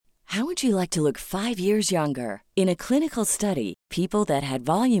How would you like to look 5 years younger? In a clinical study, people that had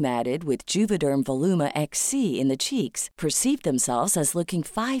volume added with Juvederm Voluma XC in the cheeks perceived themselves as looking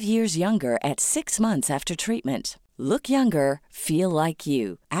 5 years younger at 6 months after treatment. Look younger, feel like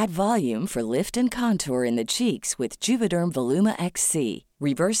you. Add volume for lift and contour in the cheeks with Juvederm Voluma XC.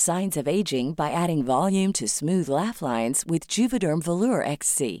 Reverse signs of aging by adding volume to smooth laugh lines with Juvederm Volure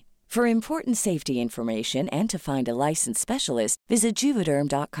XC. For important safety information and to find a licensed specialist, visit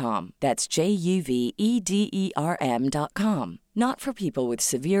Juvederm.com. That's JUVEDERM.com. Not for people with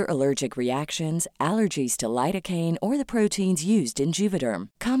severe allergic reactions, allergies to lidocaine, or the proteins used in Juvederm.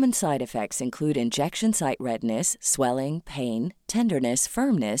 Common side effects include injection site redness, swelling, pain, tenderness,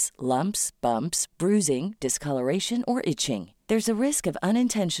 firmness, lumps, bumps, bruising, discoloration, or itching. There's a risk of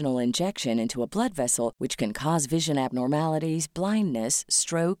unintentional injection into a blood vessel, which can cause vision abnormalities, blindness,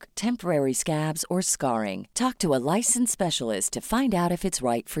 stroke, temporary scabs, or scarring. Talk to a licensed specialist to find out if it's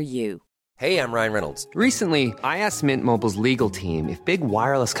right for you. Hey, I'm Ryan Reynolds. Recently, I asked Mint Mobile's legal team if big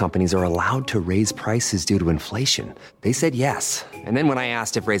wireless companies are allowed to raise prices due to inflation. They said yes. And then when I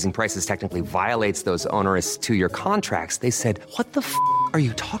asked if raising prices technically violates those onerous 2-year contracts, they said, "What the f*** are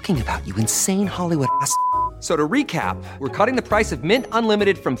you talking about, you insane Hollywood ass?" So to recap, we're cutting the price of Mint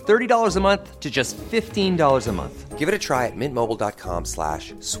Unlimited from $30 a month to just $15 a month. Give it a try at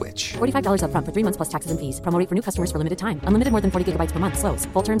mintmobile.com/switch. $45 up front for 3 months plus taxes and fees. Promo rate for new customers for limited time. Unlimited more than 40 gigabytes per month. Slows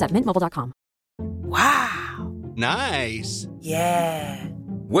full terms at mintmobile.com. Wow. Nice. Yeah.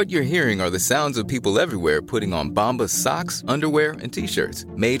 What you're hearing are the sounds of people everywhere putting on Bombas socks, underwear, and T-shirts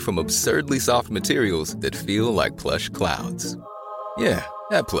made from absurdly soft materials that feel like plush clouds. Yeah,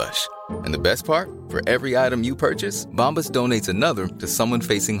 that plush. And the best part? For every item you purchase, Bombas donates another to someone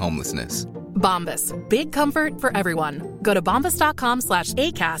facing homelessness. Bombas. Big comfort for everyone. Go to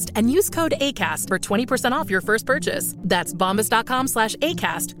bombas.com/ACAST and use code ACAST for 20% off your first purchase. That's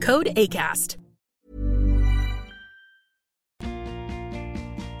bombas.com/ACAST. Code ACAST.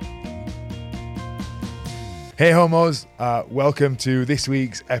 Hey homos, welcome to this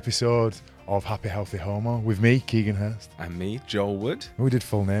week's episode of Happy Healthy Homo with me, Keegan Hurst. And me, Joel Wood. We did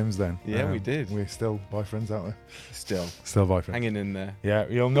full names then. Yeah, we did. We're still boyfriends, aren't we? Still boyfriends. Hanging in there. Yeah,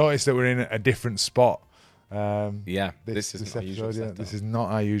 you'll notice that we're in a different spot. This isn't our usual setup. This is not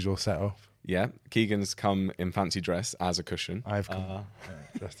our usual setup. Yeah, Keegan's come in fancy dress as a cushion. I've come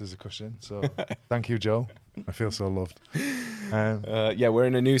dressed as a cushion, so thank you, Joel. I feel so loved. We're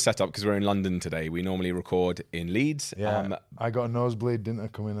in a new setup because we're in London today. We normally record in Leeds. Yeah, I got a nosebleed, didn't I,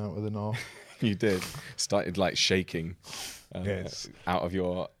 coming out of the north? You did. Started like shaking out of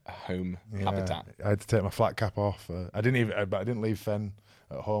your home habitat. I had to take my flat cap off. I didn't leave Fen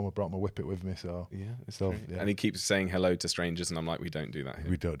at home. I brought my whippet with me, so yeah. And he keeps saying hello to strangers, and I'm like, we don't do that here.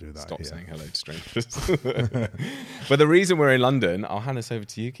 We don't do that. Stop saying hello to strangers. But the reason we're in London, I'll hand this over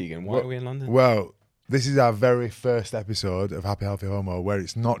to you, Keegan. Why are we in London? Well, this is our very first episode of Happy Healthy Homo, where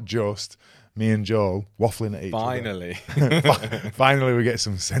it's not just me and Joel waffling at each other. Finally, we get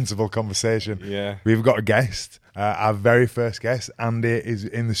some sensible conversation. Yeah, we've got a guest. Our very first guest, Andy, is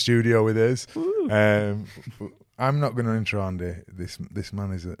in the studio with us. I'm not going to intro Andy. This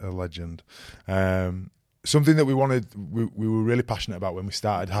man is a legend. Something that we were really passionate about when we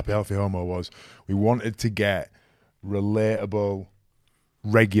started Happy Healthy Homo was we wanted to get relatable,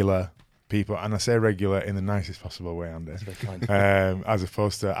 regular people, and I say regular in the nicest possible way, Andy, as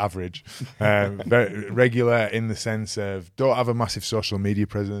opposed to average. Very regular in the sense of don't have a massive social media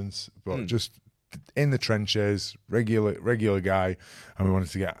presence, but just in the trenches, regular guy, and we wanted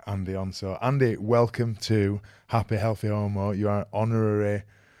to get Andy on. So Andy, welcome to Happy Healthy Homo. You are honorary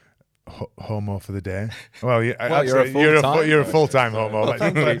homo for the day. Well, you're a full-time homo.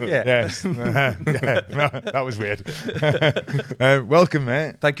 Yes. That was weird. Welcome,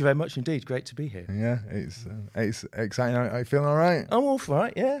 mate. Thank you very much indeed. Great to be here. Yeah, it's exciting. Are you feeling all right? I'm all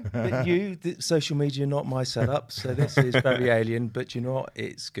right, yeah. But social media, not my setup, so this is very alien, but you know what?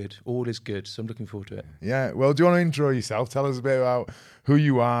 It's good. All is good, so I'm looking forward to it. Yeah, well, do you want to intro yourself? Tell us a bit about who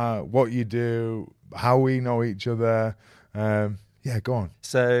you are, what you do, how we know each other. Yeah, go on.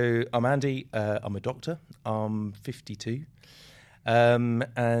 So I'm Andy. I'm a doctor. I'm 52.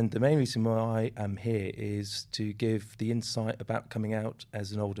 And the main reason why I am here is to give the insight about coming out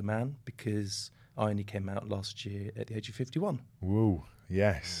as an older man, because I only came out last year at the age of 51. Woo,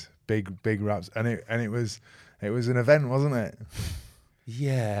 yes. Big raps. And it was an event, wasn't it?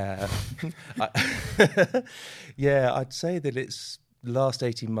 Yeah. Yeah, I'd say that it's the last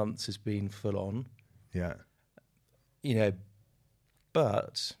 18 months has been full on. Yeah. You know,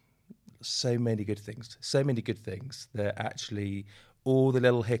 but so many good things that actually all the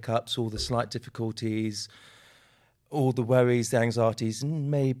little hiccups, all the slight difficulties, all the worries, the anxieties, and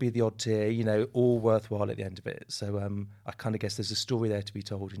maybe the odd tear, you know, all worthwhile at the end of it. So I kind of guess there's a story there to be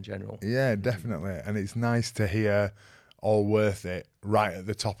told in general. Yeah, definitely. And it's nice to hear all worth it right at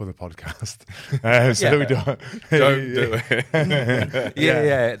the top of the podcast. So we don't do it.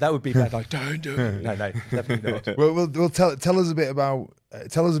 Yeah, that would be bad. Like, don't do it. No, definitely not. Well, we'll tell us a bit about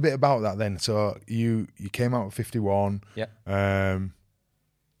that then. So you came out at 51. Yeah.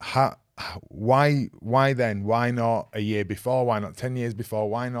 Why then? Why not a year before? Why not 10 years before?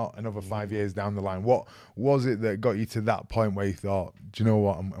 Why not another 5 years down the line? What was it that got you to that point where you thought, do you know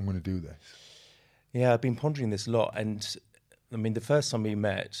what, I'm going to do this? Yeah, I've been pondering this a lot. And I mean, the first time we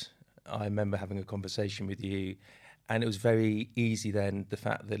met, I remember having a conversation with you, and it was very easy then, the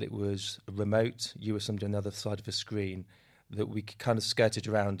fact that it was remote, you were somebody on the other side of a screen, that we kind of skirted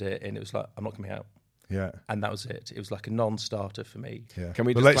around it, and it was like, I'm not coming out. Yeah. And that was it. It was like a non-starter for me. Yeah. Can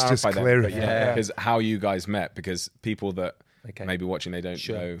we But just let's clarify clear that? it. Yeah. Because how you guys met, because people that Okay. maybe watching, they don't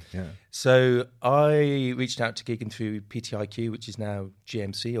Sure. know. Yeah. So I reached out to Keegan through PTIQ, which is now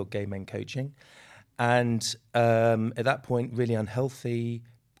GMC, or Gay Men Coaching. And at that point, really unhealthy,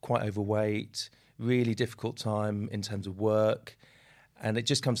 quite overweight, really difficult time in terms of work. And it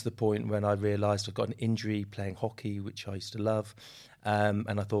just comes to the point when I realised I've got an injury playing hockey, which I used to love.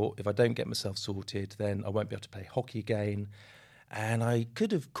 And I thought, if I don't get myself sorted, then I won't be able to play hockey again. And I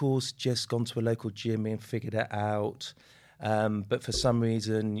could, of course, just gone to a local gym and figured it out. But for some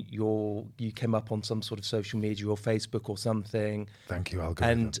reason, you came up on some sort of social media or Facebook or something. Thank you,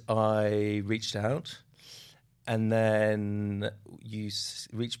 algorithm. And I reached out. And then you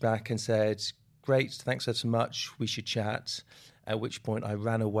reached back and said, great, thanks so much, we should chat. At which point I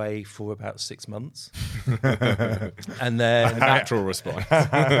ran away for about 6 months. And then... A natural response.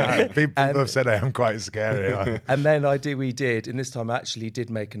 People have said I am quite scary. And then we did. And this time I actually did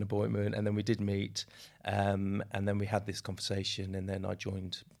make an appointment, and then we did meet. And then we had this conversation, and then I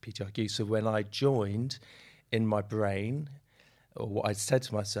joined PTIQ. So when I joined, in my brain, or what I said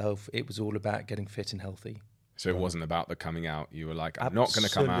to myself, it was all about getting fit and healthy. So it wasn't about the coming out. You were like, I'm not going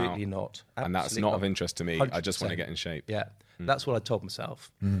to come out. Absolutely not. And that's Absolutely not of interest to me. 100%. I just want to get in shape. Yeah, that's what I told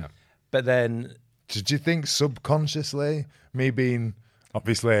myself. Yeah. But then... Did you think subconsciously, me being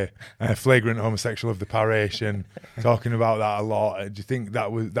obviously a flagrant homosexual of the parish and talking about that a lot, do you think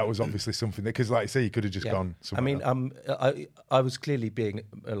that was obviously something that, because like I say, you could have just gone somewhere else? I was clearly being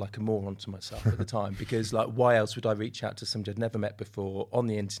like a moron to myself at the time, because like, why else would I reach out to somebody I'd never met before on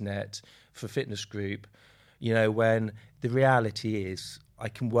the internet for a fitness group? You know, when the reality is I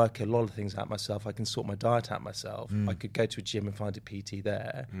can work a lot of things out myself. I can sort my diet out myself. I could go to a gym and find a PT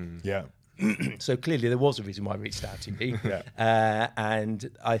there. Yeah. So clearly there was a reason why I reached out to you. And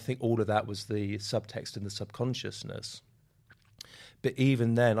I think all of that was the subtext and the subconsciousness. But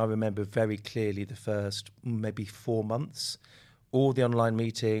even then, I remember very clearly the first maybe 4 months, all the online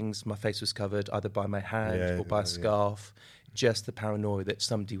meetings, my face was covered either by my hand or by a scarf. Just the paranoia that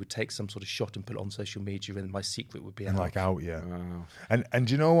somebody would take some sort of shot and put it on social media, and my secret would be out. Wow. And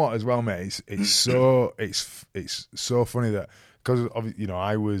do you know what as well, mate? It's so it's so funny that, because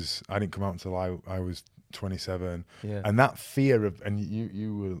I didn't come out until I was 27, and that fear of, and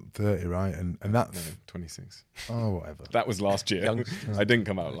you were 30, right? And that 26. Oh, whatever. That was last year. I didn't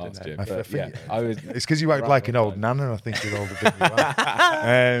come out last year. But I was. It's because you act like an old nana, I think, with all the big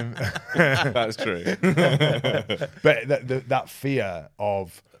That's true. But that fear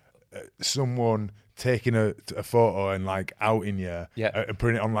of someone taking a photo and like outing you and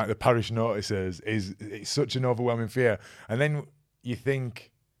putting it on like the parish notices it's such an overwhelming fear. And then you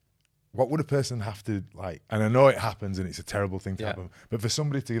think, what would a person have to like? And I know it happens, and it's a terrible thing to happen. But for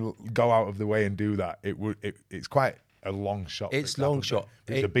somebody to go out of the way and do that, it's quite a long shot. It's long shot.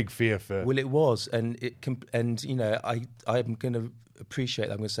 It's a big fear for. Well, it was, and I'm going to appreciate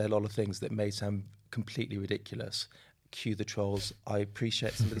that. I'm going to say a lot of things that may sound completely ridiculous. Cue the trolls. I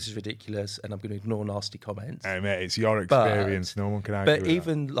appreciate some of this is ridiculous, and I'm going to ignore nasty comments. Hey, mate, it's your experience. No one can argue with But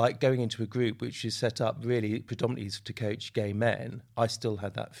even like going into a group which is set up really predominantly to coach gay men, I still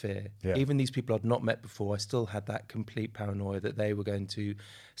had that fear. Yeah. Even these people I'd not met before, I still had that complete paranoia that they were going to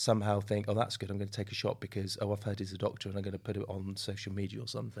somehow think, oh, that's good, I'm going to take a shot because, oh, I've heard he's a doctor and I'm going to put it on social media or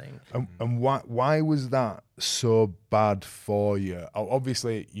something. And why was that so bad for you?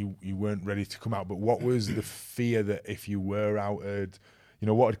 Obviously, you weren't ready to come out, but what was the fear that if you were outed,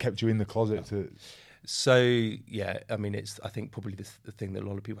 what had kept you in the closet to... So, yeah, I mean, I think probably the thing that a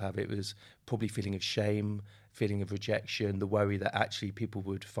lot of people have, it was probably feeling of shame, feeling of rejection, the worry that actually people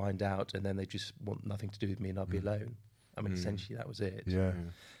would find out and then they just want nothing to do with me and I'd be alone. I mean, essentially that was it. Yeah.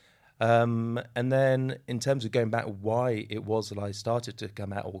 And then in terms of going back, why it was that I started to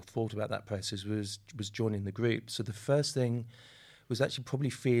come out or thought about that process was joining the group. So the first thing was actually probably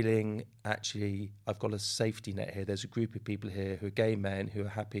feeling, I've got a safety net here. There's a group of people here who are gay men, who are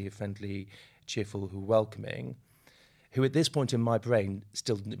happy, friendly, cheerful, who are welcoming, who at this point in my brain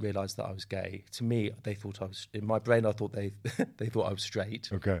still didn't realise that I was gay. To me, they thought I was, in my brain, I thought they thought I was straight.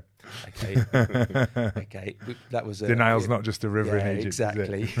 Okay. Okay. That was denial's not just a river in Egypt.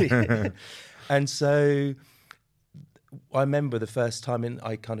 Exactly. And so I remember the first time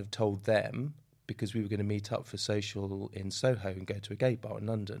I kind of told them, because we were going to meet up for social in Soho and go to a gay bar in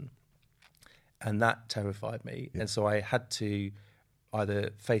London. And that terrified me. Yeah. And so I had to either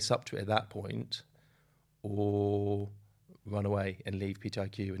face up to it at that point or run away and leave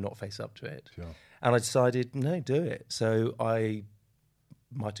PTIQ and not face up to it. Sure. And I decided, no, do it. So I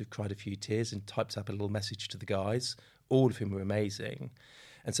might have cried a few tears and typed up a little message to the guys, all of whom were amazing.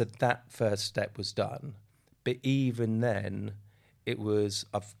 And so that first step was done. But even then,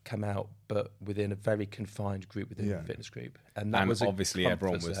 I've come out, but within a very confined group within the fitness group. And that was obviously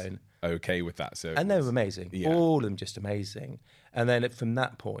everyone was okay with that. So and they were amazing. Yeah. All of them just amazing. And then from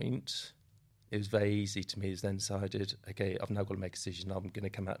that point, it was very easy to me to then decided, okay, I've now got to make a decision. I'm going to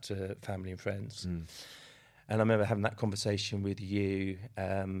come out to family and friends. And I remember having that conversation with you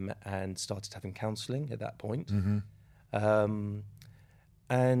and started having counselling at that point. Mm-hmm.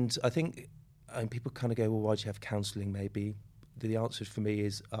 And I think people kind of go, well, why do you have counselling maybe? The answer for me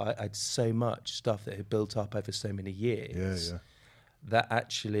is I had so much stuff that had built up over so many years that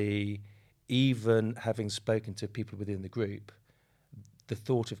actually, even having spoken to people within the group, the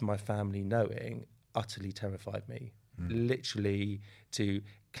thought of my family knowing utterly terrified me. Literally, to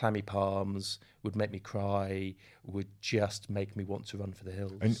clammy palms, would make me cry, would just make me want to run for the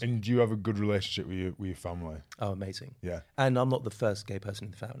hills. And do you have a good relationship with your family? Oh, amazing. Yeah. And I'm not the first gay person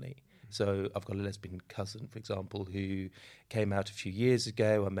in the family. So I've got a lesbian cousin, for example, who came out a few years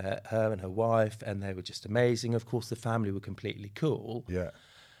ago. I met her and her wife, and they were just amazing. Of course, the family were completely cool. Yeah.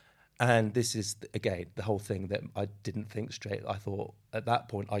 And this is, again, the whole thing that I didn't think straight. I thought at that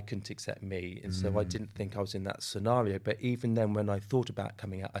point I couldn't accept me. And so I didn't think I was in that scenario. But even then, when I thought about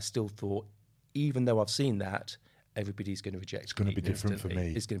coming out, I still thought, even though I've seen that, everybody's going to reject me. It's going to be different for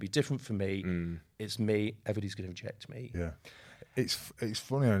me. It's going to be different for me. It's me. Everybody's going to reject me. Yeah. It's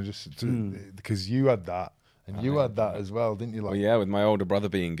funny, because you had that, and you had that as well, didn't you? Well, yeah, with my older brother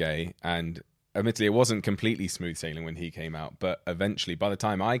being gay, and admittedly, it wasn't completely smooth sailing when he came out, but eventually, by the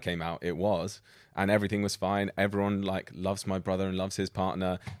time I came out, it was, and everything was fine. Everyone loves my brother and loves his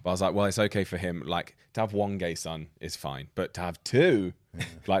partner, but I was like, well, it's okay for him. Like, to have one gay son is fine, but to have two,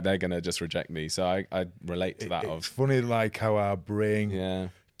 they're gonna just reject me. So I relate to that. It's funny, how our brain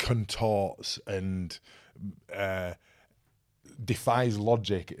contorts and defies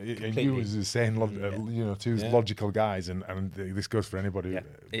logic. And you was the same, two logical guys, and this goes for anybody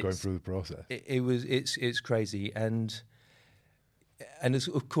going through the process. It's crazy, and it's,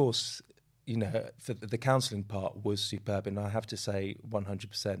 of course, for the counselling part was superb, and I have to say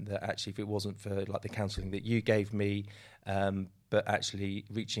 100% that actually, if it wasn't for the counselling that you gave me, but actually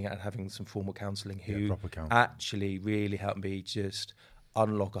reaching out and having some formal counselling who actually really helped me just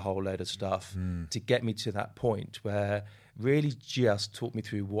unlock a whole load of stuff to get me to that point where really just talked me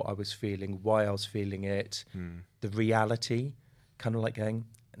through what I was feeling, why I was feeling it, the reality, kind of going,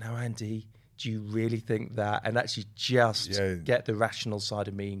 now, Andy, do you really think that? And actually just get the rational side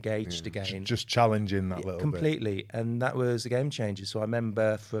of me engaged again. Just challenging that little completely. bit. And that was a game changer. So I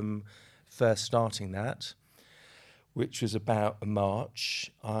remember from first starting that, which was about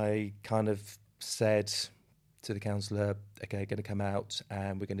March, I kind of said to the counsellor, okay, going to come out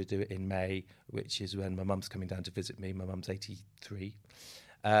and we're going to do it in May, which is when my mum's coming down to visit me. My mum's 83,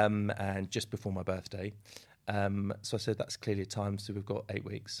 and just before my birthday. So I said, that's clearly a time, so we've got 8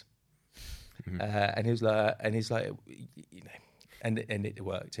 weeks. And he's like, and it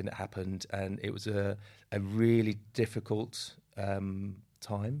worked, and it happened, and it was a really difficult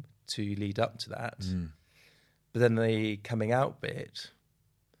time to lead up to that. But then the coming out bit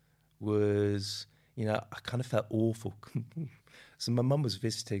was, I kind of felt awful. So my mum was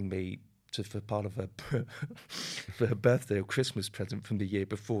visiting me for part of for her birthday or Christmas present from the year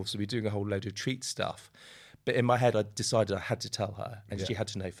before. So we were doing a whole load of treat stuff. But in my head, I decided I had to tell her, and she had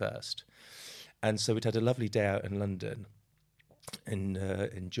to know first. And so we'd had a lovely day out in London,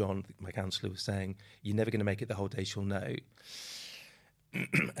 and John, my counsellor, was saying, you're never going to make it the whole day, she'll know.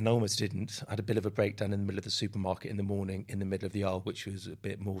 And I almost didn't. I had a bit of a breakdown in the middle of the supermarket in the morning, in the middle of the aisle, which was a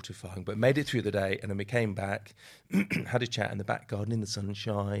bit mortifying, but made it through the day. And then we came back, had a chat in the back garden in the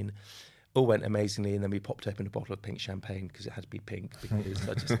sunshine, all went amazingly, and then we popped open a bottle of pink champagne because it had to be pink because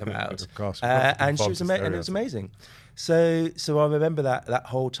I'd just come out. Of course. And she was and it was amazing. So I remember that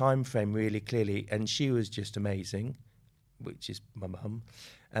whole time frame really clearly, and she was just amazing, which is my mum.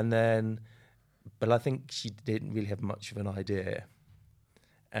 And then, but I think she didn't really have much of an idea.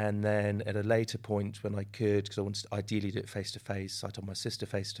 And then at a later point when I could, because I wanted to ideally do it face to face, I told my sister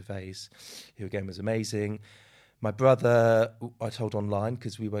face to face, who again was amazing. My brother, I told online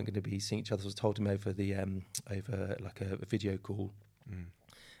because we weren't going to be seeing each other. So I told him over the over like a video call,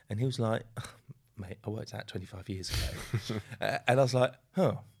 and he was like, oh, "Mate, I worked out 25 years ago," and I was like,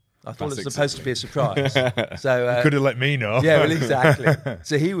 "Huh." I thought it was supposed to be a surprise. So you could have let me know. Yeah, well, exactly.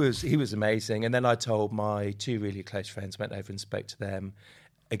 So he was amazing, and then I told my two really close friends, went over and spoke to them.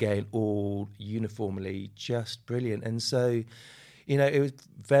 Again, all uniformly just brilliant, and so it was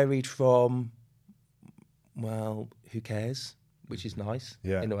varied from, well, who cares, which is nice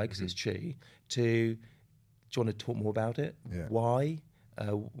in a way because it's true, to, do you want to talk more about it? Yeah. Why?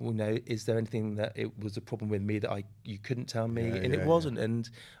 Is there anything that it was a problem with me that you couldn't tell me? And it wasn't. And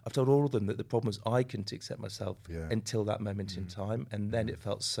I've told all of them that the problem was I couldn't accept myself until that moment in time. And then it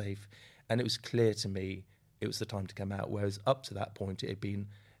felt safe. And it was clear to me it was the time to come out. Whereas up to that point,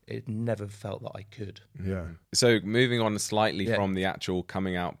 it never felt that I could. Yeah. So moving on slightly from the actual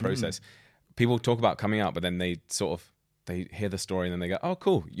coming out process, people talk about coming out, but then they hear the story and then they go, "Oh,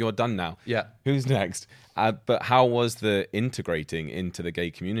 cool, you're done now. Yeah, who's next?" But how was the integrating into the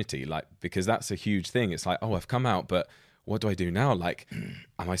gay community? Like, because that's a huge thing. It's like, oh, I've come out, but what do I do now? Like,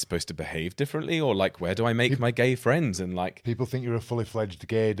 am I supposed to behave differently, or like, where do I make my gay friends? And like, people think you're a fully fledged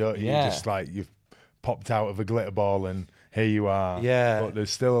gay, don't you? Yeah. You're just like you've popped out of a glitter ball and here you are. Yeah, but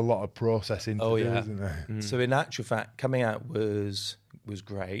there's still a lot of processing to do, isn't there? So in actual fact, coming out was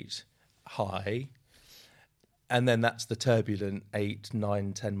great, high. And then that's the turbulent 8,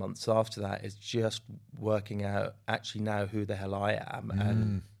 9, 10 months after that is just working out actually now who the hell I am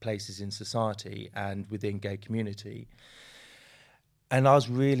and places in society and within gay community. And I was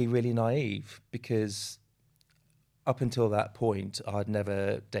really, really naive because up until that point, I'd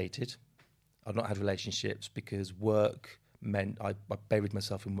never dated. I'd not had relationships because work meant I buried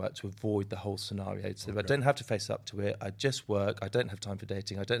myself in work to avoid the whole scenario. So I don't have to face up to it. I just work. I don't have time for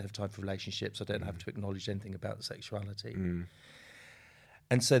dating. I don't have time for relationships. I don't have to acknowledge anything about sexuality.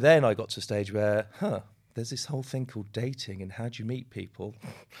 And so then I got to a stage where, there's this whole thing called dating and how do you meet people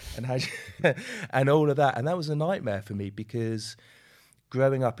and and all of that. And that was a nightmare for me because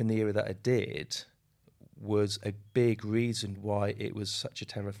growing up in the era that I did was a big reason why it was such a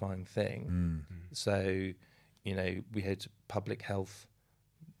terrifying thing. So, we had public health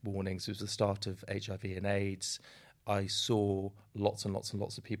warnings. It was the start of HIV and AIDS. I saw lots and lots and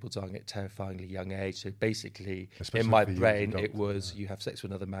lots of people dying at terrifyingly young age. So basically, especially in my brain, it was you have sex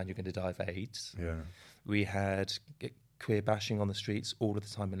with another man, you're going to die of AIDS. Yeah. We had queer bashing on the streets all of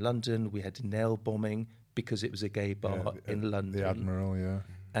the time in London. We had nail bombing because it was a gay bar in London. The Admiral,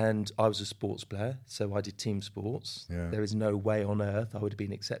 And I was a sports player, so I did team sports. Yeah. There is no way on earth I would have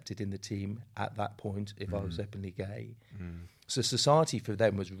been accepted in the team at that point if I was openly gay. So society for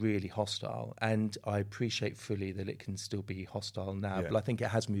them was really hostile, and I appreciate fully that it can still be hostile now, but I think it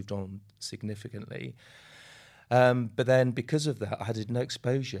has moved on significantly. But then because of that, I had no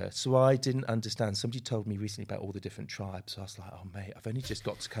exposure. So I didn't understand. Somebody told me recently about all the different tribes. So I was like, oh, mate, I've only just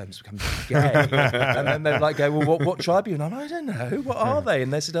got to become gay. And then they're like, well, what tribe are you? And I'm like, I don't know. What are they?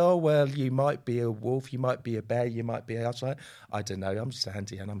 And they said, oh, well, you might be a wolf. You might be a bear. You might be a... I was like, I don't know. I'm just a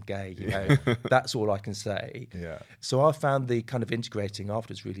handy and I'm gay. That's all I can say. Yeah. So I found the kind of integrating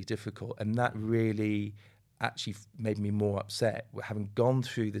afterwards really difficult. And that really actually made me more upset. Having gone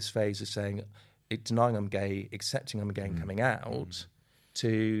through this phase of saying... denying I'm gay, accepting I'm gay and coming out,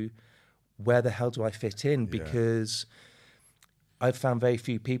 to where the hell do I fit in? Because I've found very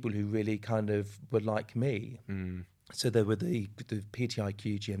few people who really kind of were like me. So there were the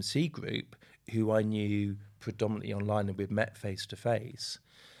PTIQ GMC group who I knew predominantly online and we'd met face to face.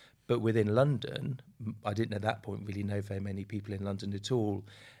 But within London, I didn't at that point really know very many people in London at all.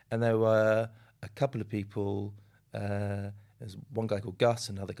 And there were a couple of people... there's one guy called Gus,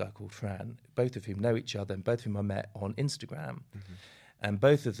 another guy called Fran, both of whom know each other and both of whom I met on Instagram. And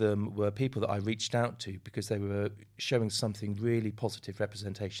both of them were people that I reached out to because they were showing something really positive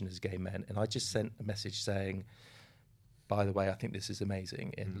representation as gay men. And I just sent a message saying, by the way, I think this is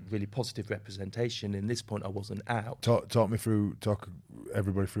amazing and really positive representation. In this point, I wasn't out. Talk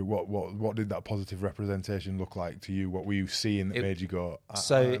everybody through what did that positive representation look like to you? What were you seeing that made you go,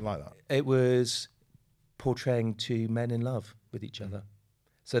 I like that? It was... portraying two men in love with each other.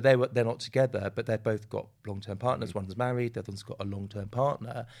 So they're not together, but they've both got long-term partners. One's married, the other one's got a long-term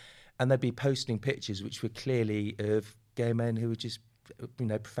partner. and they'd be posting pictures which were clearly of gay men who were just,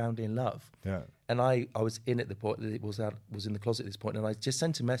 profoundly in love. Yeah. And I was in at the point that it was in the closet at this point, and I just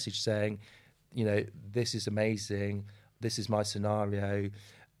sent a message saying, this is amazing. This is my scenario.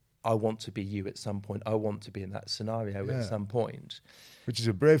 I want to be you at some point. I want to be in that scenario at some point. Which is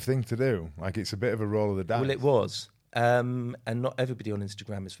a brave thing to do. Like, it's a bit of a roll of the dice. Well, it was. And not everybody on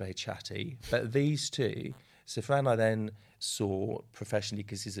Instagram is very chatty, but these two. So Fran I then saw professionally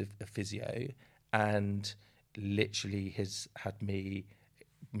because he's a physio, and literally has had me,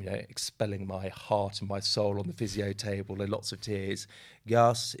 expelling my heart and my soul on the physio table and lots of tears.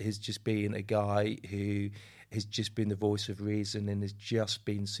 Gus has just been a guy who has just been the voice of reason and has just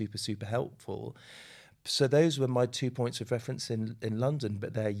been super, super helpful. So those were my 2 points of reference in London,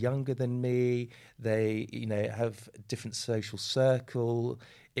 but they're younger than me. They, have a different social circle.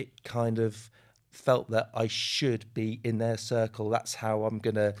 It kind of felt that I should be in their circle. That's how I'm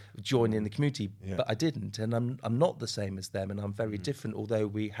going to join in the community. Yeah. But I didn't, and I'm not the same as them, and I'm very different, although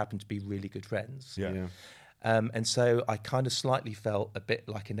we happen to be really good friends. Yeah. And so I kind of slightly felt a bit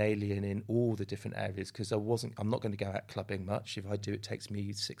like an alien in all the different areas, because I'm not going to go out clubbing much. If I do, it takes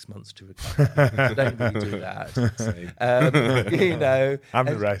me 6 months to recover. I don't really do that. I'm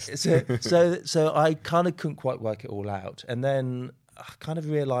the rest. So I kind of couldn't quite work it all out. And then I kind of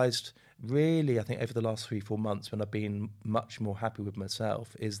realised, really, I think over the last 3-4 months, when I've been much more happy with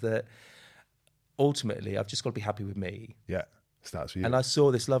myself, is that ultimately I've just got to be happy with me. Yeah. Starts with you. And I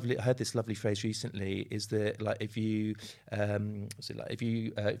heard this lovely phrase recently, is that like if you want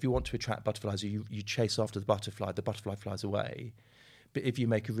to attract butterflies, you chase after the butterfly flies away. But if you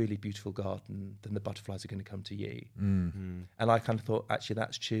make a really beautiful garden, then the butterflies are going to come to you. Mm-hmm. And I kind of thought, actually,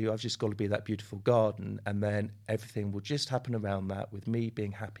 that's true. I've just got to be that beautiful garden, and then everything will just happen around that, with me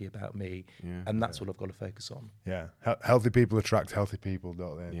being happy about me, and that's what I've got to focus on. Yeah, healthy people attract healthy people,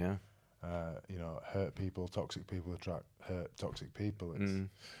 don't they? Yeah. Hurt people, toxic people attract hurt, toxic people. It's,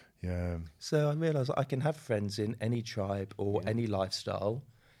 So I realised I can have friends in any tribe or any lifestyle.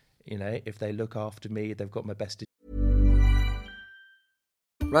 If they look after me, they've got my best.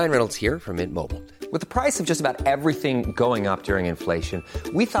 Ryan Reynolds here from Mint Mobile. With the price of just about everything going up during inflation,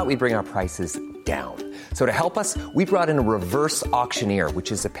 we thought we'd bring our prices down. So to help us, we brought in a reverse auctioneer, which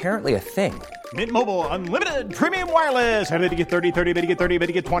is apparently a thing. Mint Mobile Unlimited Premium Wireless. How to get 30, 30, bit to get 30, bit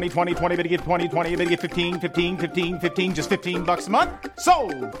to get 20, 20, 20, bit to get 20, 20, bit to get 15, 15, 15, 15, just $15 a month?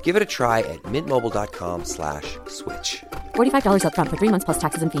 Sold! Give it a try at mintmobile.com/switch. $45 up front for 3 months plus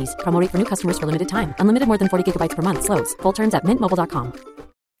taxes and fees. Promo rate for new customers for limited time. Unlimited more than 40 gigabytes per month. Slows full terms at mintmobile.com.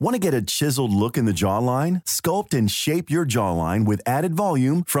 Want to get a chiseled look in the jawline? Sculpt and shape your jawline with added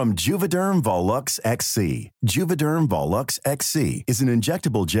volume from Juvederm Volux XC. Juvederm Volux XC is an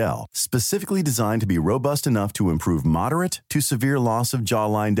injectable gel specifically designed to be robust enough to improve moderate to severe loss of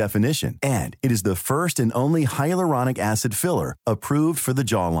jawline definition. And it is the first and only hyaluronic acid filler approved for the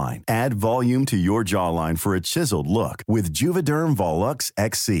jawline. Add volume to your jawline for a chiseled look with Juvederm Volux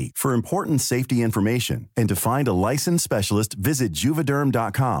XC. For important safety information and to find a licensed specialist, visit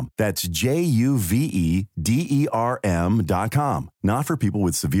juvederm.com. That's JUVEDERM.com. Not for people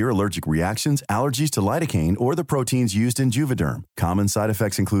with severe allergic reactions, allergies to lidocaine, or the proteins used in Juvederm. Common side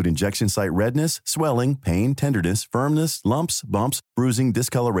effects include injection site redness, swelling, pain, tenderness, firmness, lumps, bumps, bruising,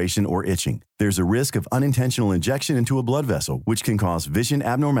 discoloration, or itching. There's a risk of unintentional injection into a blood vessel, which can cause vision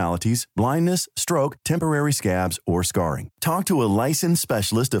abnormalities, blindness, stroke, temporary scabs, or scarring. Talk to a licensed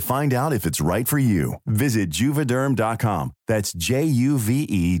specialist to find out if it's right for you. Visit Juvederm.com. That's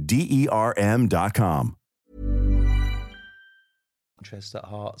JUVEDERM.com. Interest at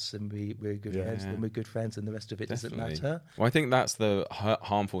hearts, and we're good friends, and we're good friends, and the rest of it doesn't matter. Well, I think that's the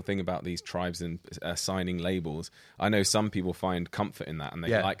harmful thing about these tribes and assigning labels. I know some people find comfort in that, and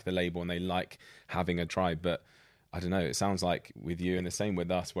they like the label and they like having a tribe, but I don't know, it sounds like with you and the same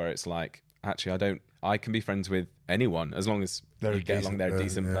with us, where it's like, actually I can be friends with anyone as long as you get along, they're a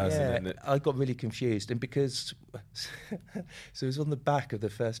decent person. Yeah, I got really confused, and because so it was on the back of the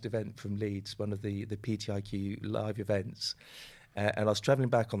first event from Leeds, one of the PTIQ live events. And I was travelling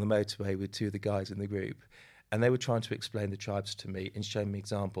back on the motorway with two of the guys in the group, and they were trying to explain the tribes to me and showing me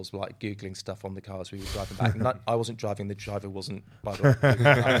examples, like Googling stuff on the cars we were driving back. And I wasn't driving, the driver wasn't, by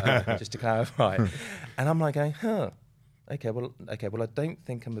the way, just to clarify. And I'm like going, okay, well, I don't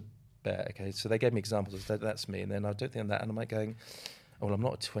think I'm a bear. Okay, so they gave me examples. I said, that's me. And then I don't think I'm that. And I'm like going, well, I'm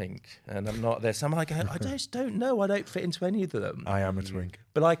not a twink, and I'm not this. I'm like, I just don't know. I don't fit into any of them. I am a twink.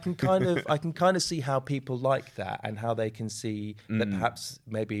 But I can kind of see how people like that, and how they can see that perhaps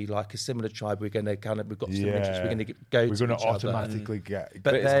maybe like a similar tribe, we've got some interests, we're going to go. We're going to automatically get.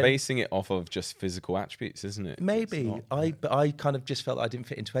 But it's basing it off of just physical attributes, isn't it? Maybe but I kind of just felt I didn't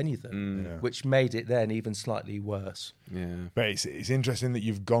fit into any of them, which made it then even slightly worse. Yeah. But it's interesting that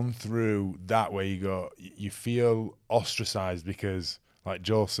you've gone through that where you feel ostracized because, like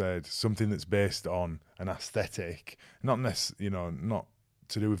Joel said, something that's based on an aesthetic, not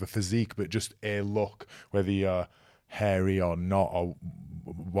to do with a physique, but just a look, whether you're hairy or not or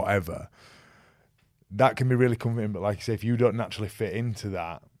whatever, that can be really comforting. But like you say, if you don't naturally fit into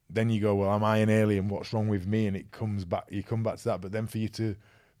that, then you go, well, am I an alien? What's wrong with me? And it comes back. You come back to that. But then for you to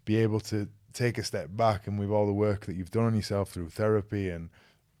be able to take a step back, and with all the work that you've done on yourself through therapy and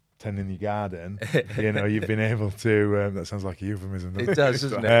tending your garden, you've been able to. That sounds like a euphemism. It does,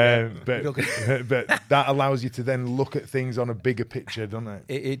 doesn't it? But that allows you to then look at things on a bigger picture, doesn't it?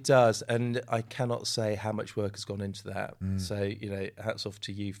 It does, and I cannot say how much work has gone into that. So hats off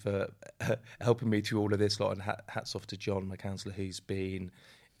to you for helping me through all of this lot, and hats off to John, my counsellor, who's been,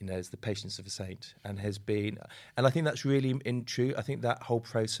 is the patience of a saint, and has been, and I think that's really true. I think that whole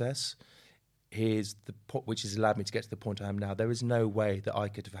process. Here's the point, which has allowed me to get to the point I am now. There is no way that I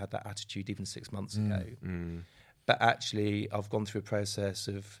could have had that attitude even 6 months ago. But actually, I've gone through a process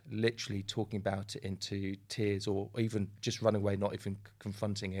of literally talking about it into tears, or even just running away, not even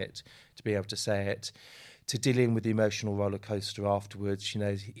confronting it, to be able to say it, to dealing with the emotional roller coaster afterwards.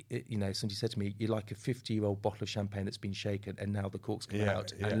 Somebody said to me, "You're like a 50-year-old bottle of champagne that's been shaken, and now the cork's come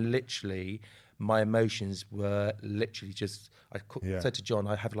out." Yeah. And literally, my emotions were literally just. I said to John,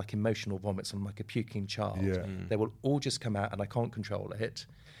 "I have like emotional vomits. I'm like a puking child. Yeah. They will all just come out, and I can't control it."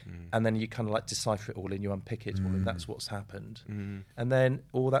 And then you kind of like decipher it all and you unpick it all, and that's what's happened. And then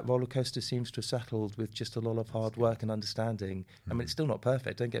all that roller coaster seems to have settled with just a lot of hard work and understanding. I mean, it's still not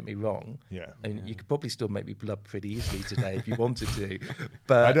perfect, don't get me wrong. Yeah. And you could probably still make me blub pretty easily today if you wanted to.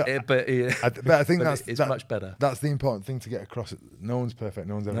 But I think it's much better. That's the important thing to get across. No one's perfect.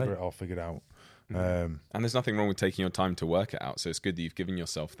 No one's ever got it all figured out. And there's nothing wrong with taking your time to work it out. So it's good that you've given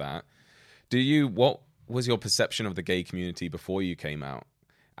yourself that. What was your perception of the gay community before you came out?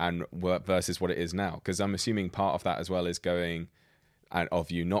 And versus what it is now, because I'm assuming part of that as well is going, and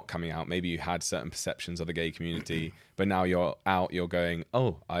of you not coming out. Maybe you had certain perceptions of the gay community, but now you're out. You're going,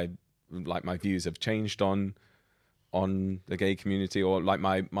 I like my views have changed on the gay community, or like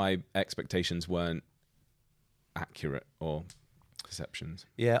my expectations weren't accurate or perceptions.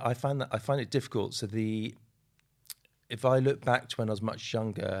 Yeah, I find it difficult. So if I look back to when I was much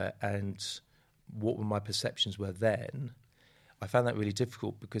younger and what my perceptions were then. I found that really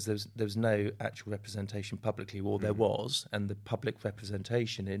difficult because there was no actual representation publicly, or there was, and the public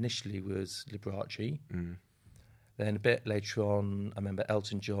representation initially was Liberace. Then a bit later on, I remember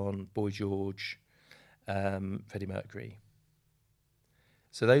Elton John, Boy George, Freddie Mercury.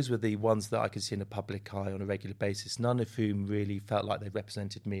 So those were the ones that I could see in a public eye on a regular basis, none of whom really felt like they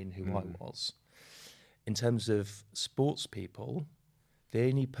represented me and who I was. In terms of sports people, the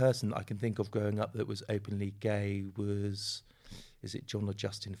only person I can think of growing up that was openly gay was... Is it John or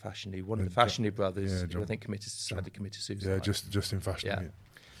Justin Fashioney? One of the Fashioney brothers, who I think decided to commit suicide. Yeah, Justin Fashioney.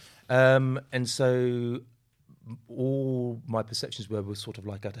 Yeah. And so all my perceptions were sort of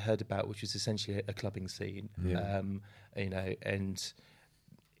like I'd heard about, which was essentially a clubbing scene, and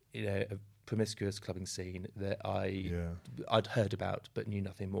a promiscuous clubbing scene that I'd heard about but knew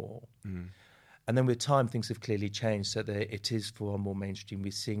nothing more. And then with time, things have clearly changed so that it is far more mainstream.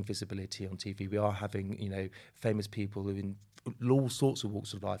 We're seeing visibility on TV. We are having, famous people who in all sorts of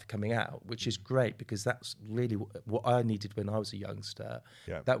walks of life coming out, which is great because that's really what I needed when I was a youngster.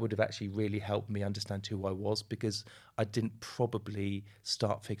 Yeah. That would have actually really helped me understand who I was, because I didn't probably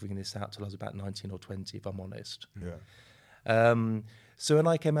start figuring this out till I was about 19 or 20, if I'm honest. Yeah. So when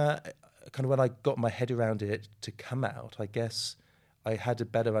I came out, kind of when I got my head around it to come out, I guess I had a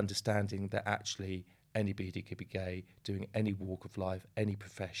better understanding that actually anybody could be gay, doing any walk of life, any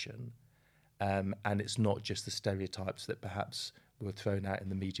profession. And it's not just the stereotypes that perhaps were thrown out in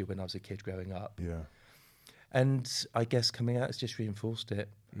the media when I was a kid growing up. Yeah. And I guess coming out has just reinforced it.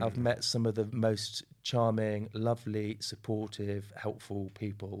 I've met some of the most charming, lovely, supportive, helpful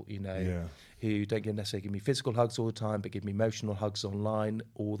people, who don't necessarily give me physical hugs all the time, but give me emotional hugs online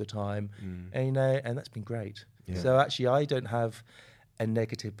all the time. And that's been great. Yeah. So actually I don't have a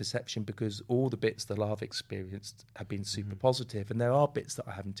negative perception because all the bits that I've experienced have been super positive, and there are bits that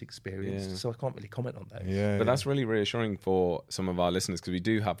I haven't experienced, so I can't really comment on those. But that's really reassuring for some of our listeners, because we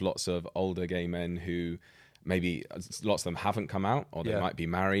do have lots of older gay men who maybe lots of them haven't come out, or they might be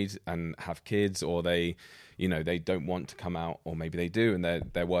married and have kids, or they don't want to come out, or maybe they do and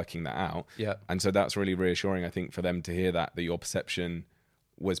they're working that out. Yeah. And so that's really reassuring, I think, for them to hear that your perception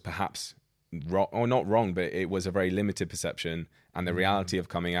was perhaps wrong, or not wrong, but it was a very limited perception, and the reality of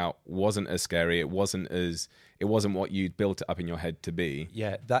coming out wasn't as scary. It wasn't what you'd built it up in your head to be.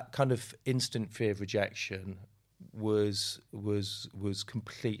 Yeah, that kind of instant fear of rejection was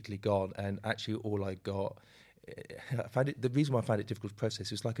completely gone, and actually all I got, the reason why I found it difficult to process,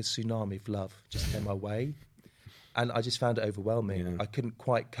 it was like a tsunami of love just came my way, and I just found it overwhelming. Yeah. I couldn't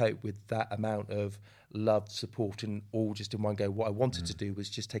quite cope with that amount of love, support, and all just in one go. What I wanted to do was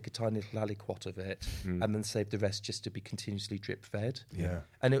just take a tiny little aliquot of it and then save the rest just to be continuously drip fed. Yeah.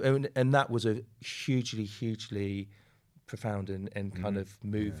 And that was a hugely profound and kind of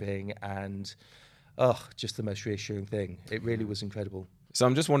moving and just the most reassuring thing. It really was incredible. So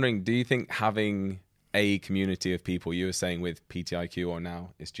I'm just wondering, do you think having a community of people, you were saying with PTIQ, or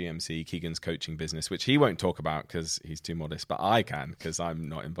now it's GMC, Keegan's coaching business, which he won't talk about because he's too modest, but I can because I'm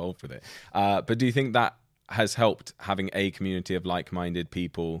not involved with it. But do you think that has helped, having a community of like-minded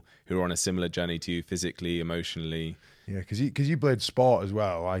people who are on a similar journey to you, physically, emotionally? Yeah, because you played sport as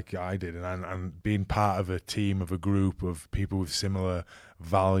well, like I did, and being part of a team, of a group of people with similar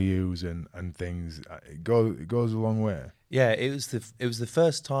values and things, it goes a long way. Yeah, it was the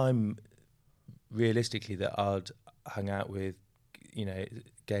first time, realistically, that I'd hung out with,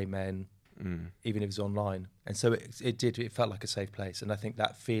 gay men, even if it was online, and so it felt like a safe place. And I think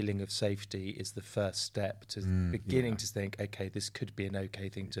that feeling of safety is the first step to beginning to think, okay, this could be an okay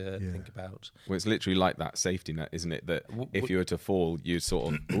thing to think about. Well, it's literally like that safety net, isn't it? That if you were to fall, you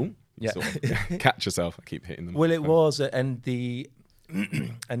sort of catch yourself. I keep hitting them. Well, it was, and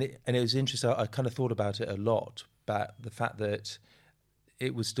and it was interesting. I kind of thought about it a lot, but the fact that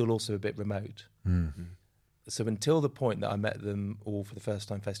it was still also a bit remote. Mm-hmm. So until the point that I met them all for the first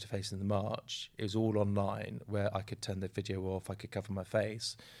time face to face in the march, it was all online, where I could turn the video off, I could cover my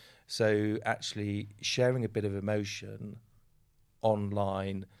face. So actually sharing a bit of emotion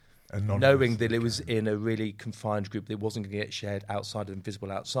online, knowing that it was in a really confined group that wasn't going to get shared outside and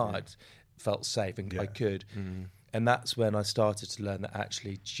visible outside, felt safe, and I could. Mm-hmm. And that's when I started to learn that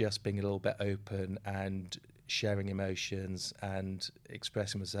actually just being a little bit open and sharing emotions and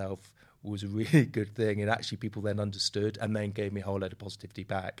expressing myself was a really good thing, and actually people then understood and then gave me a whole load of positivity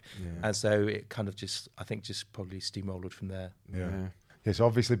back. And so it kind of just probably steamrolled from there. So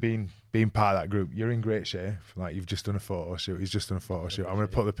obviously being part of that group, you're in great shape. Like, you've just done a photo shoot. He's just done a photo shoot. I'm going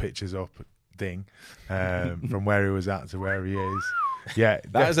to put the pictures up, from where he was at to where he is. Yeah,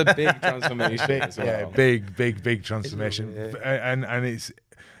 that is a big transformation. Big transformation. And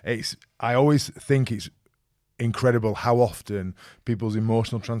it's I always think it's incredible how often people's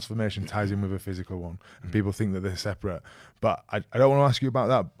emotional transformation ties in with a physical one, and people think that they're separate. But I don't want to ask you about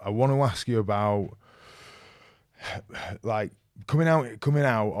that. I want to ask you about, like, coming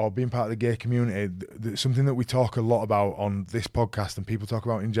out or being part of the gay community. Something that we talk a lot about on this podcast, and people talk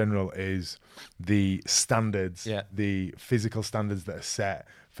about in general, is the standards, the physical standards that are set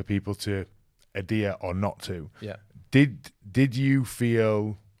for people to adhere or not to. Did you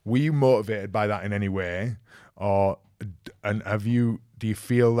feel, were you motivated by that in any way? And do you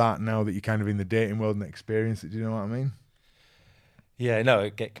feel that now that you're kind of in the dating world and experience it? Do you know what I mean? Yeah, no, I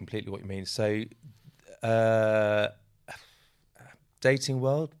get completely what you mean. So, dating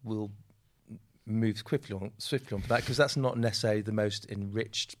world will move swiftly on for that, because that's not necessarily the most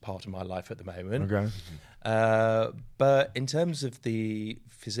enriched part of my life at the moment. Okay. But in terms of the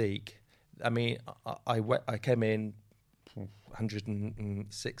physique, I mean, I came in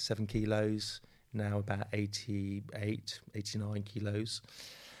 106, 7 kilos. Now about 88, 89 kilos.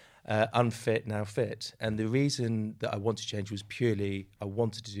 Unfit, now fit. And the reason that I wanted to change was purely I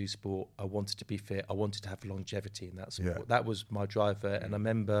wanted to do sport, I wanted to be fit, I wanted to have longevity in that sport. That was my driver. And I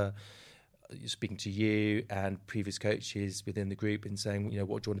remember speaking to you and previous coaches within the group and saying,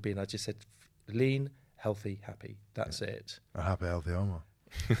 what do you want to be? And I just said, lean, healthy, happy. That's it. A happy, healthy homo.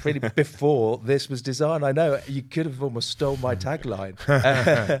 Really, before this was designed, I know you could have almost stole my tagline,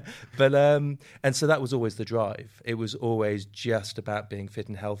 but and so that was always the drive. It was always just about being fit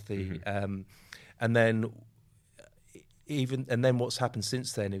and healthy, and then what's happened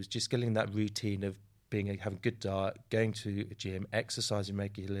since then, it was just getting that routine of having a good diet, going to a gym, exercising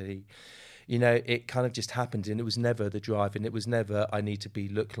regularly. It kind of just happened, and it was never the drive, and it was never, I need to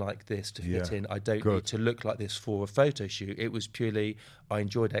look like this to fit in. I don't need to look like this for a photo shoot. It was purely, I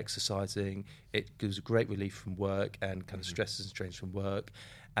enjoyed exercising. It was a great relief from work and kind of stresses and strains from work.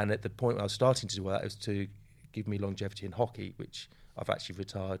 And at the point where I was starting to do that, it was to give me longevity in hockey, which I've actually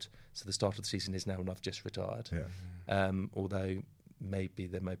retired. So the start of the season is now, and I've just retired. Although maybe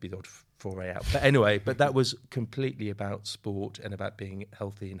there might be the odd foray out. But anyway, that was completely about sport and about being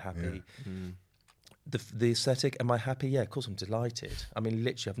healthy and happy. The aesthetic, am I happy? Yeah, of course I'm delighted. I mean,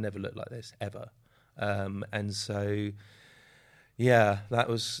 literally, I've never looked like this, ever. And so, yeah,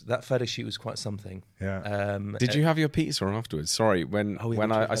 that photo shoot was quite something. Yeah. Did you have your pizza afterwards? Sorry, when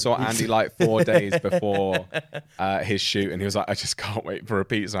I saw Andy like 4 days before his shoot, and he was like, I just can't wait for a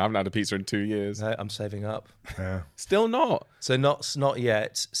pizza. I haven't had a pizza in 2 years. No, I'm saving up. Yeah. Still not. So not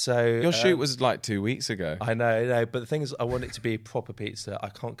yet. So your shoot was like 2 weeks ago. I know. But the thing is, I want it to be a proper pizza. I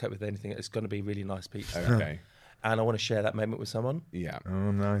can't cope with anything. It's going to be really nice pizza. Okay. And I want to share that moment with someone. Yeah. Oh,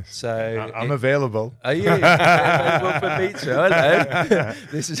 nice. So I'm available. Are you? Available for pizza? Hello.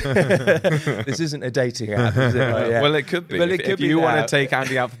 This isn't a dating app, is it? Well, it could be. Well, if you want to take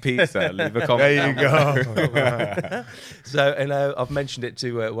Andy out for pizza, leave a comment. There you go. So, I've mentioned it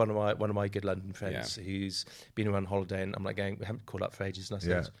to one of my good London friends who's been around holiday, and I'm like going, we haven't caught up for ages, and I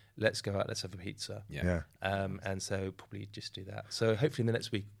said, let's go out, let's have a pizza. Yeah. And so probably just do that. So hopefully in the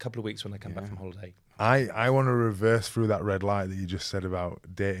next couple of weeks when I come back from holiday. I want to reverse through that red light that you just said about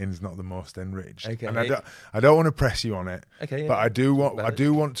dating's not the most enriched. Okay. And I don't want to press you on it. Okay. Yeah. But I do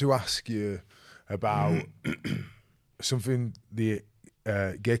want to ask you about something the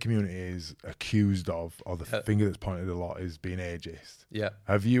gay community is accused of, or the finger that's pointed a lot is being ageist. Yeah.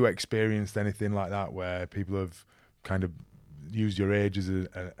 Have you experienced anything like that where people have kind of used your age as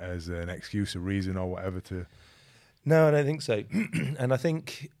an excuse, a reason, or whatever to? No, I don't think so. And I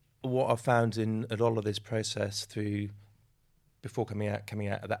think what I've found in a lot of this process before coming out,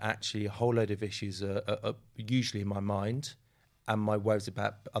 that actually a whole load of issues are usually in my mind and my worries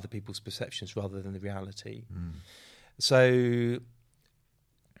about other people's perceptions rather than the reality. So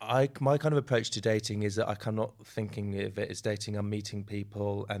my kind of approach to dating is that I'm not thinking of it as dating. I'm meeting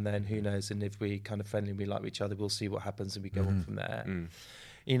people, and then who knows, and if we kind of friendly and we like each other, we'll see what happens and we go on from there.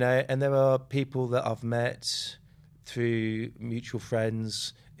 You know, and there are people that I've met through mutual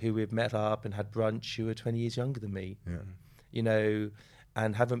friends who we've met up and had brunch who are 20 years younger than me, you know,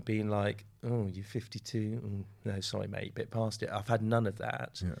 and haven't been like, oh, you're 52. No, sorry, mate, bit past it. I've had none of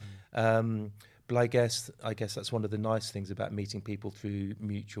that. But I guess that's one of the nice things about meeting people through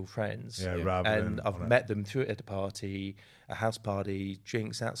mutual friends. And I've met them through at a party, a house party,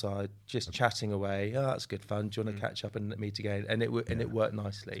 drinks outside, just chatting away. Oh, that's good fun. Do you want to catch up and meet again? And it worked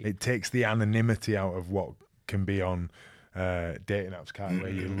nicely. It takes the anonymity out of what can be on dating apps, can't it?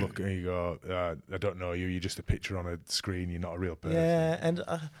 Where you look and you go, I don't know you. You're just a picture on a screen. You're not a real person.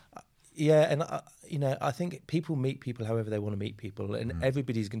 You know, I think people meet people however they want to meet people, and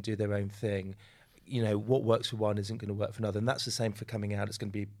everybody's going to do their own thing. You know, what works for one isn't going to work for another, and that's the same for coming out. It's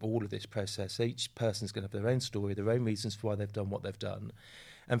going to be all of this process. Each person's going to have their own story, their own reasons for why they've done what they've done.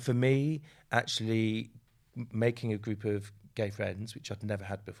 And for me, actually making a group of gay friends, which I'd never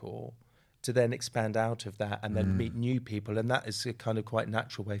had before, to then expand out of that and then meet new people. And that is a kind of quite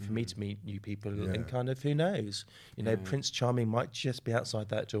natural way for me to meet new people. And kind of, who knows? You know, Prince Charming might just be outside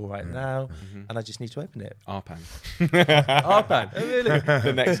that door right now, and I just need to open it. Arpan. Arpan. Oh, really?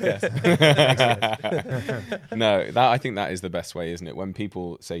 The next guest. No, I think that is the best way, isn't it? When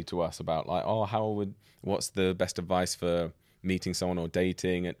people say to us about like, oh, what's the best advice for meeting someone or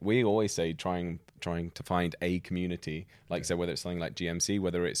dating, and we always say trying to find a community, like say whether it's something like GMC,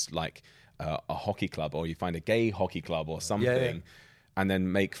 whether it's like a hockey club, or you find a gay hockey club or something, and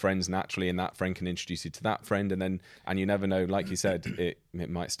then make friends naturally, and that friend can introduce you to that friend, and you never know, like you said, it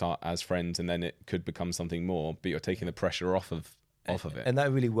might start as friends and then it could become something more, but you're taking the pressure off of it. And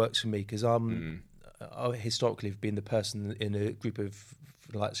that really works for me because I historically have been the person in a group of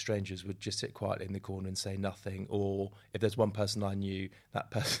like strangers would just sit quietly in the corner and say nothing, or if there's one person I knew,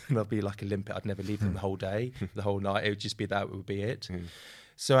 that person I'd be like a limpet. I'd never leave them the whole day, the whole night. It would just be that would be it.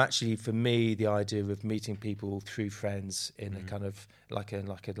 So actually, for me, the idea of meeting people through friends in a kind of like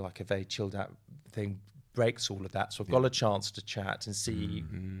a very chilled out thing breaks all of that. So I've got a chance to chat and see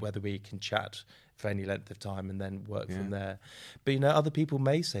whether we can chat for any length of time and then work from there. But, you know, other people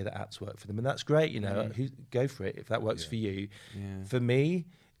may say that apps work for them, and that's great, you know, go for it if that works for you. For me,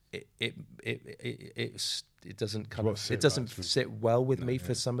 it doesn't sit well with me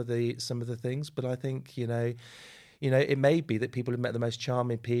for some of the things, but I think, you know, it may be that people have met the most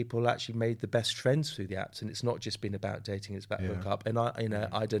charming people, actually made the best friends through the apps, and it's not just been about dating; it's about hook up. And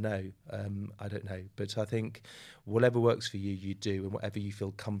I don't know, but I think whatever works for you, you do, and whatever you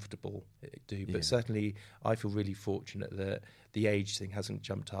feel comfortable, do. But certainly, I feel really fortunate that the age thing hasn't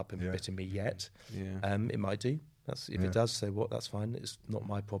jumped up and bitten me yet. It might do. If it does, so what? That's fine. It's not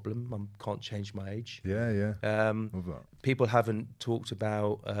my problem. I can't change my age. Yeah. Love that. People haven't talked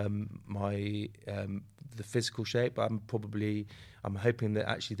about my the physical shape. I'm hoping that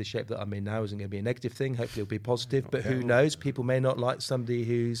actually the shape that I'm in now isn't going to be a negative thing. Hopefully it'll be positive. But who knows? People may not like somebody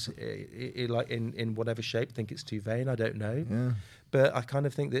who's like in whatever shape, think it's too vain. I don't know. Yeah. But I kind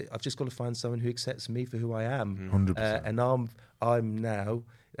of think that I've just got to find someone who accepts me for who I am. 100%. And I'm now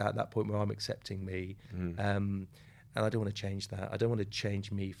at that point where I'm accepting me. And I don't want to change that. I don't want to change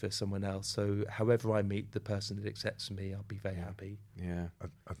me for someone else. So however I meet the person that accepts me, I'll be very happy. Yeah.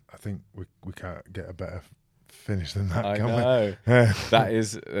 I think we can't get a better finish than that, I can know. we?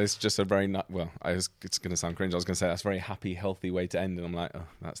 It's just a very, it's going to sound cringe. I was going to say that's a very happy, healthy way to end. And I'm like, oh,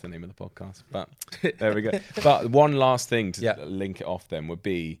 that's the name of the podcast. But there we go. But one last thing to link it off then would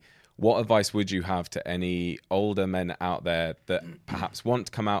be, what advice would you have to any older men out there that perhaps want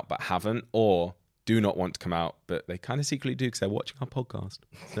to come out but haven't, or do not want to come out but they kind of secretly do because they're watching our podcast?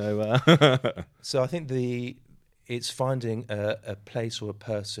 So I think it's finding a place or a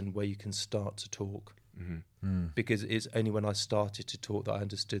person where you can start to talk. Because it's only when I started to talk that I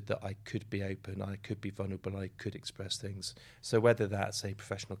understood that I could be open, I could be vulnerable, I could express things. So whether that's a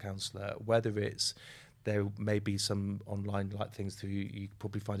professional counsellor, whether it's there may be some online like things through, you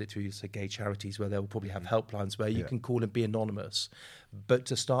probably find it through gay charities where they'll probably have helplines where you can call and be anonymous. But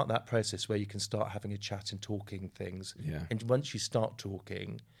to start that process where you can start having a chat and talking things, and once you start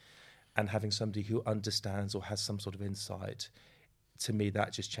talking and having somebody who understands or has some sort of insight, to me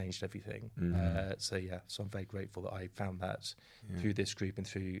that just changed everything. So I'm very grateful that I found that through this group and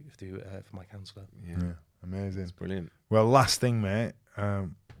through for my counsellor. Yeah, amazing. It's brilliant. Well, last thing, mate.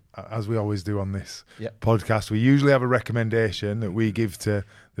 As we always do on this podcast, we usually have a recommendation that we give to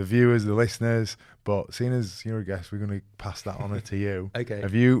the viewers, the listeners, but seeing as you're a guest, we're going to pass that honour to you. Okay.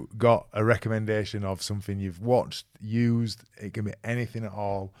 Have you got a recommendation of something you've watched, used? It can be anything at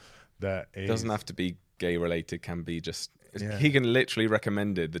all. That is... doesn't have to be gay related, can be just... Keegan literally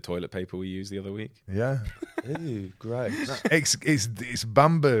recommended the toilet paper we used the other week. Yeah. Ooh, great. It's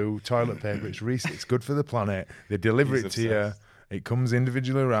bamboo toilet paper. It's good for the planet. They deliver it to you. It comes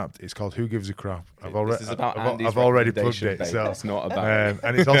individually wrapped. It's called Who Gives a Crap. I've already plugged it. So it's not about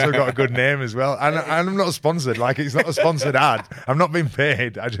and it's also got a good name as well. And I'm not sponsored. Like, it's not a sponsored ad. I'm not being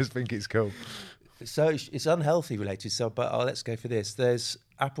paid. I just think it's cool. So it's unhealthy related. But let's go for this. There's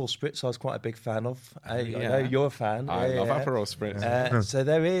Aperol Spritz. I was quite a big fan of. I know you're a fan. I love Aperol Spritz. So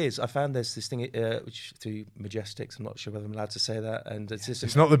there is. I found there's this thing which through Majestics. I'm not sure whether I'm allowed to say that. And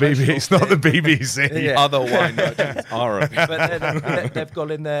it's not the BBC. It's not the BBC. Other wine merchants are. But they've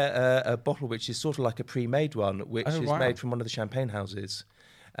got in there a bottle which is sort of like a pre-made one, which is made from one of the champagne houses.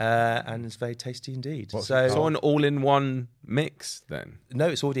 And it's very tasty indeed. So an all-in-one mix then? No,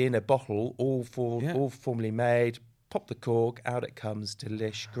 it's already in a bottle, all formally made. Pop the cork, out it comes,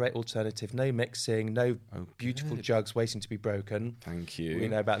 delish, great alternative, no mixing, no beautiful jugs waiting to be broken. Thank you. We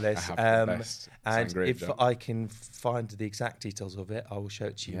know about this. I have the best and if jug. I can find the exact details of it, I will show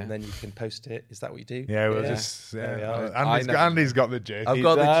it to you, and then you can post it. Is that what you do? Yeah, we'll just... Andy's got the gist. I've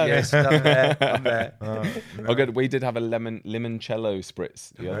got the gist. I'm there. Oh, good. We did have a limoncello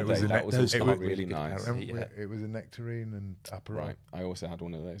spritz the other day. That was also really nice. It was a nectarine and Aperol. Right. I also had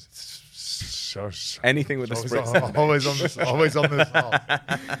one of those. So anything with a spritz. Always on the spot.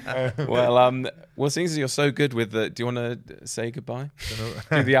 Well, seeing as you're so good with the, do you want to say goodbye?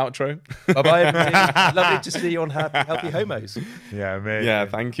 Do the outro? Bye-bye, everybody. Lovely to see you on Healthy Homos. Yeah, amazing. Yeah,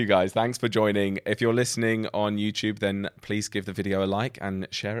 thank you guys. Thanks for joining. If you're listening on YouTube, then please give the video a like and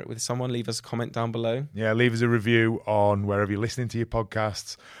share it with someone. Leave us a comment down below. Yeah, leave us a review on wherever you're listening to your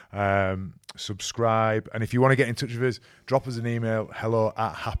podcasts. Subscribe. And if you want to get in touch with us, drop us an email,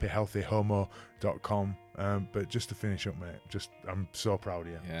 hello@happyhealthyhomo.com. But just to finish up, mate, I'm so proud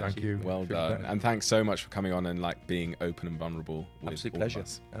of you. Yeah, thank you. Well done. And thanks so much for coming on and being open and vulnerable with Absolute all pleasure. of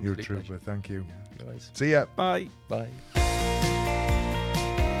us. You're a trooper. Thank you. Yeah, no worries. See ya. Bye. Bye.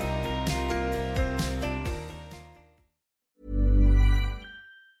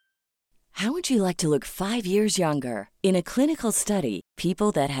 How would you like to look 5 years younger? In a clinical study,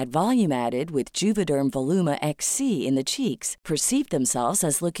 people that had volume added with Juvederm Voluma XC in the cheeks perceived themselves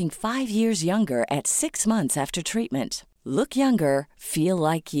as looking 5 years younger at 6 months after treatment. Look younger, feel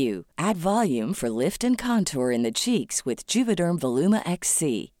like you. Add volume for lift and contour in the cheeks with Juvederm Voluma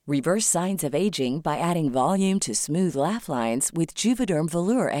XC. Reverse signs of aging by adding volume to smooth laugh lines with Juvederm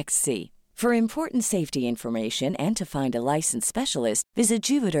Volure XC. For important safety information and to find a licensed specialist, visit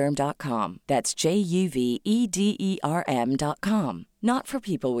Juvederm.com. That's JUVEDERM.com. Not for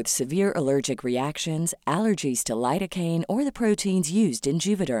people with severe allergic reactions, allergies to lidocaine, or the proteins used in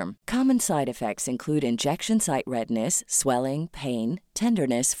Juvederm. Common side effects include injection site redness, swelling, pain,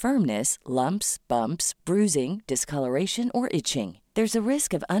 tenderness, firmness, lumps, bumps, bruising, discoloration, or itching. There's a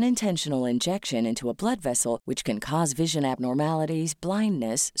risk of unintentional injection into a blood vessel, which can cause vision abnormalities,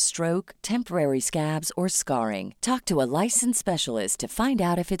 blindness, stroke, temporary scabs, or scarring. Talk to a licensed specialist to find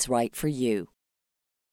out if it's right for you.